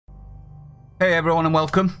Hey everyone and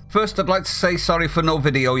welcome. First I'd like to say sorry for no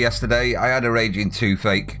video yesterday. I had a raging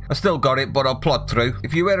toothache. I still got it, but I'll plod through.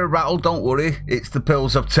 If you hear a rattle, don't worry. It's the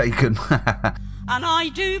pills I've taken. And I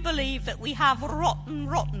do believe that we have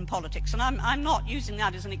rotten politics, and I'm not using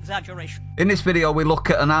that as an exaggeration. In this video, we look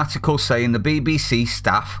at an article saying the BBC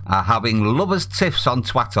staff are having lovers' tiffs on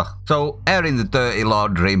Twitter. So, airing the dirty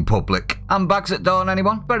laundry in public. Handbags at dawn,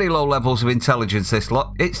 anyone? Very low levels of intelligence, this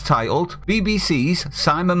lot. It's titled, BBC's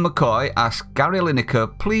Simon McCoy asks Gary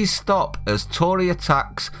Lineker, please stop as Tory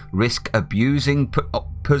attacks risk abusing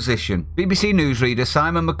position. BBC newsreader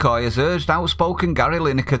Simon McCoy has urged outspoken Gary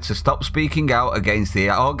Lineker to stop speaking out against the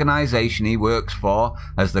organisation he works for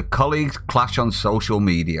as the colleagues clash on social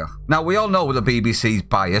media. Now, we all know the BBC's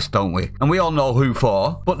bias, don't we? And we all know who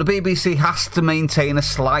for, but the BBC has to maintain a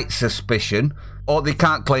slight suspicion or they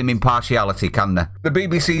can't claim impartiality, can they? The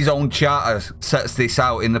BBC's own charter sets this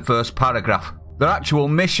out in the first paragraph. Their actual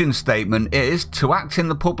mission statement is to act in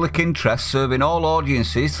the public interest, serving all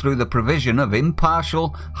audiences through the provision of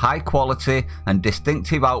impartial, high quality and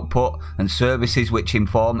distinctive output and services which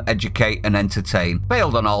inform, educate and entertain.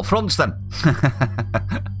 Failed on all fronts then.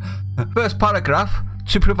 First paragraph.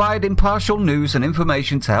 To provide impartial news and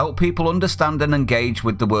information to help people understand and engage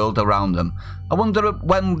with the world around them. I wonder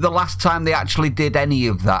when the last time they actually did any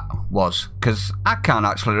of that was, because I can't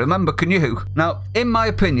actually remember, can you? Now, in my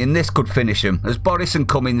opinion, this could finish them, as Boris and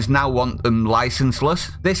Cummings now want them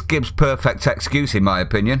licenceless. This gives perfect excuse in my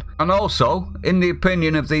opinion. And also, in the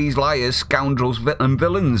opinion of these liars, scoundrels and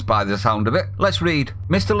villains by the sound of it. Let's read.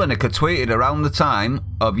 Mr Lineker tweeted around the time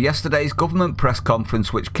of yesterday's government press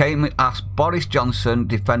conference which came as Boris Johnson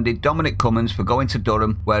defended Dominic Cummings for going to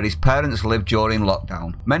Durham where his parents lived during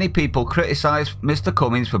lockdown. Many people criticised Mr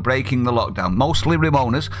Cummings for breaking the lockdown, mostly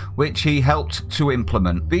Ramonas, which he helped to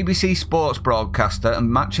implement. BBC Sports broadcaster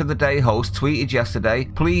and Match of the Day host tweeted yesterday,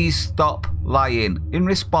 please stop lying. In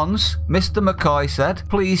response, Mr McCoy said,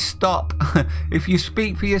 please stop. If you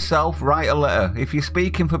speak for yourself, write a letter. If you're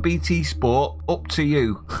speaking for BT Sport, up to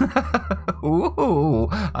you. Ooh.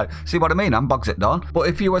 See what I mean? I'm Bogs at dawn. But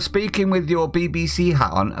if you were speaking with your BBC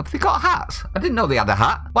hat on, have they got hats? I didn't know they had a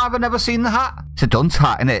hat. Why have I never seen the hat? It's a dunce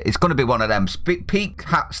hat, isn't it? It's going to be one of them peak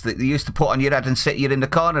hats that they used to put on your head and sit you in the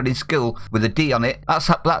corner in school with a D on it.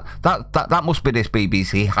 That must be this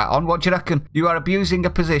BBC hat on. What do you reckon? You are abusing a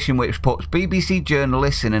position which puts BBC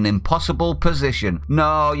journalists in an impossible position.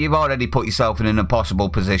 No, you've already put yourself in an impossible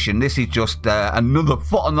position. This is just another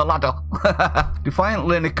foot on the ladder. Defiant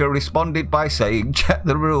Lineker responded by saying, check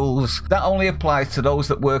the rules. That only applies to those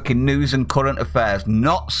that work in news and current affairs.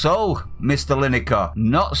 Not so, Mr Lineker.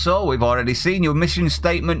 Not so. We've already seen your mission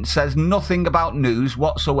statement says nothing about news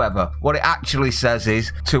whatsoever. What it actually says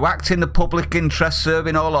is to act in the public interest,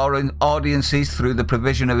 serving all audiences through the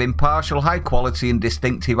provision of impartial, high quality and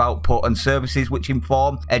distinctive output and services which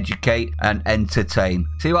inform, educate and entertain.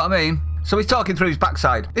 See what I mean? So he's talking through his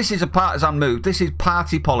backside. This is a partisan move. This is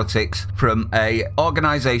party politics from a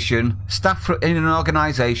organisation, staff in an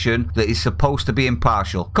organisation that is supposed to be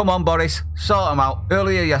impartial. Come on, Boris, sort them out.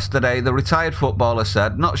 Earlier yesterday, the retired footballer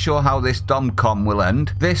said, not sure how this dom-com will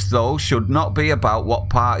end. This, though, should not be about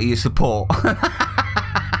what party you support.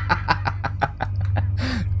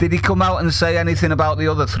 Did he come out and say anything about the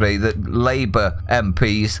other three, the Labour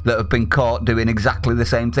MPs that have been caught doing exactly the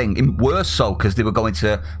same thing? Worse so, because they were going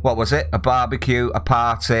to, what was it? A barbecue, a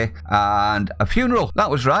party, and a funeral. That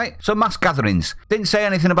was right. So mass gatherings. Didn't say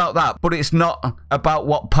anything about that, but it's not about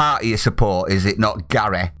what party you support, is it not,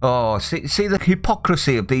 Gary? Oh, see the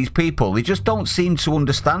hypocrisy of these people. They just don't seem to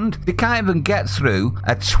understand. They can't even get through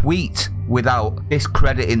a tweet without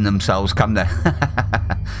discrediting themselves, can they?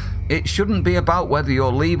 It shouldn't be about whether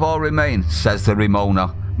you'll leave or remain, says the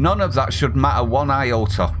Ramona. None of that should matter one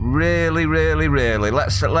iota. Really, really, really.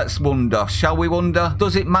 Let's wonder. Shall we wonder?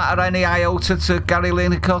 Does it matter any iota to Gary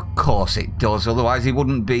Lineker? Of course it does. Otherwise he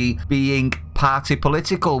wouldn't be being party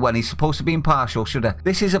political when he's supposed to be impartial, should he?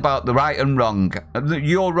 This is about the right and wrong.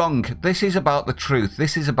 You're wrong. This is about the truth.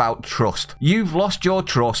 This is about trust. You've lost your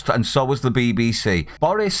trust and so has the BBC.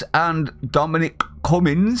 Boris and Dominic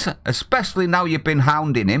Cummings, especially now you've been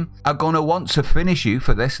hounding him, are going to want to finish you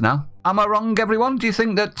for this now. Am I wrong, everyone? Do you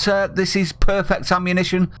think that this is perfect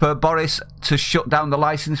ammunition for Boris to shut down the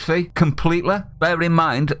licence fee completely? Bear in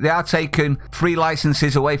mind, they are taking free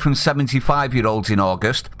licences away from 75-year-olds in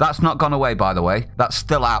August. That's not gone away, by the way. That's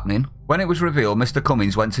still happening. When it was revealed Mr.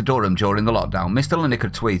 Cummings went to Durham during the lockdown, Mr.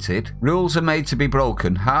 Lineker tweeted, "Rules are made to be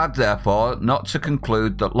broken. Hard, therefore, not to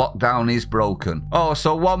conclude that lockdown is broken." Oh,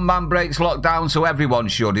 so one man breaks lockdown, so everyone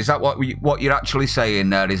should. Is that what you're actually saying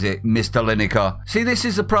there, is it, Mr. Lineker? See, this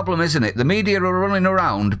is the problem, isn't it? The media are running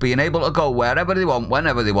around, being able to go wherever they want,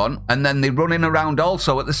 whenever they want, and then they're running around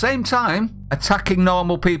also at the same time attacking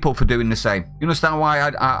normal people for doing the same. You understand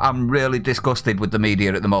why I'm really disgusted with the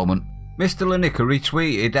media at the moment? Mr. Lineker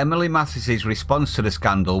retweeted Emily Mathis's response to the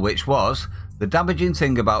scandal, which was, "The damaging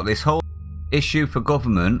thing about this whole issue for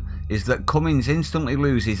government is that Cummings instantly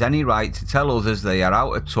loses any right to tell others they are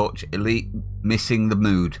out of touch, elite, missing the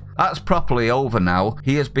mood. That's properly over now.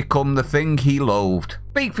 He has become the thing he loathed."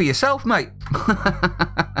 Speak for yourself, mate.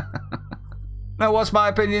 Now, what's my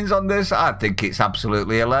opinions on this? I think it's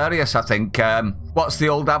absolutely hilarious. I think, what's the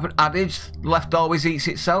old adage? Left always eats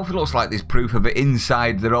itself. It looks like there's proof of it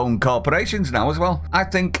inside their own corporations now as well. I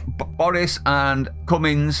think Boris and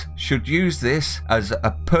Cummings should use this as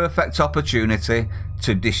a perfect opportunity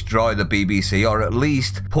to destroy the BBC, or at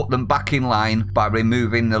least put them back in line by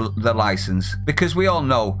removing the licence. Because we all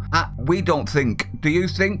know, we don't think, do you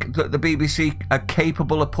think that the BBC are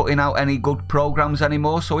capable of putting out any good programmes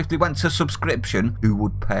anymore? So if they went to subscription, who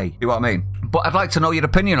would pay? You know what I mean? But I'd like to know your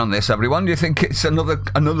opinion on this, everyone. Do you think it's another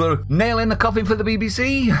nail in the coffin for the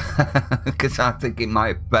BBC? Because I think it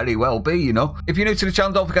might very well be, you know. If you're new to the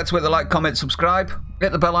channel, don't forget to hit the like, comment, subscribe,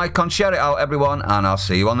 hit the bell icon, share it out, everyone, and I'll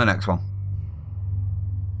see you on the next one.